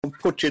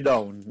put you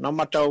down, no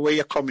matter where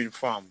you're coming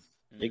from.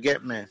 You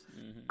get me?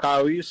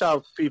 Because we used to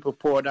have people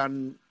poorer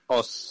than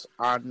us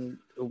and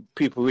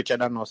people richer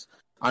than us.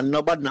 And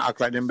nobody act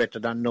like them better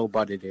than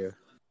nobody there.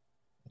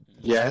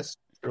 Yes,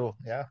 true,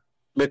 yeah.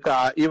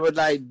 Because even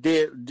like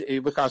Dave,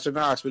 because you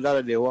asked me the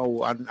other day,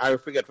 and I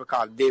forget to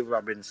call Dave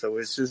Robbins, so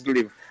it's just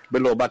live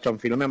below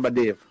Bottomfield. Remember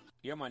Dave?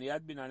 Yeah, man, he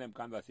had been on them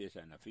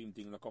conversation. A film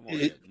thing come out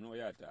yet. No,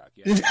 you talk.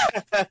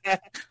 Yeah.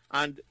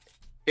 And,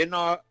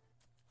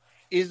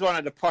 he's one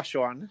of the posh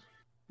one,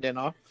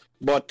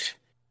 but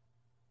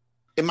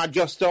he might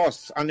just to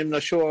us, and him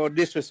not show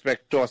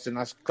disrespect to us in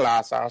a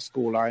class or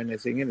school or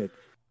anything, innit?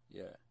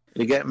 Yeah.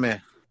 You get me?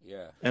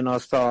 Yeah.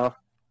 So,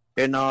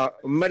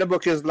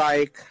 Meadowbrook is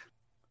like,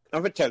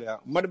 I'm going to tell you,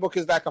 Meadowbrook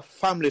is like a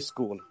family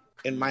school,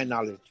 in my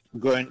knowledge.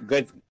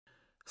 Good.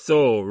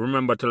 So,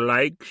 remember to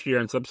like, share,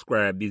 and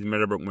subscribe these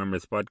Meadowbrook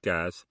Members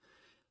podcasts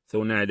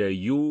so neither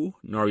you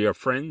nor your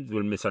friends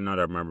will miss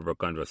another Meadowbrook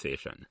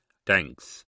conversation. Thanks.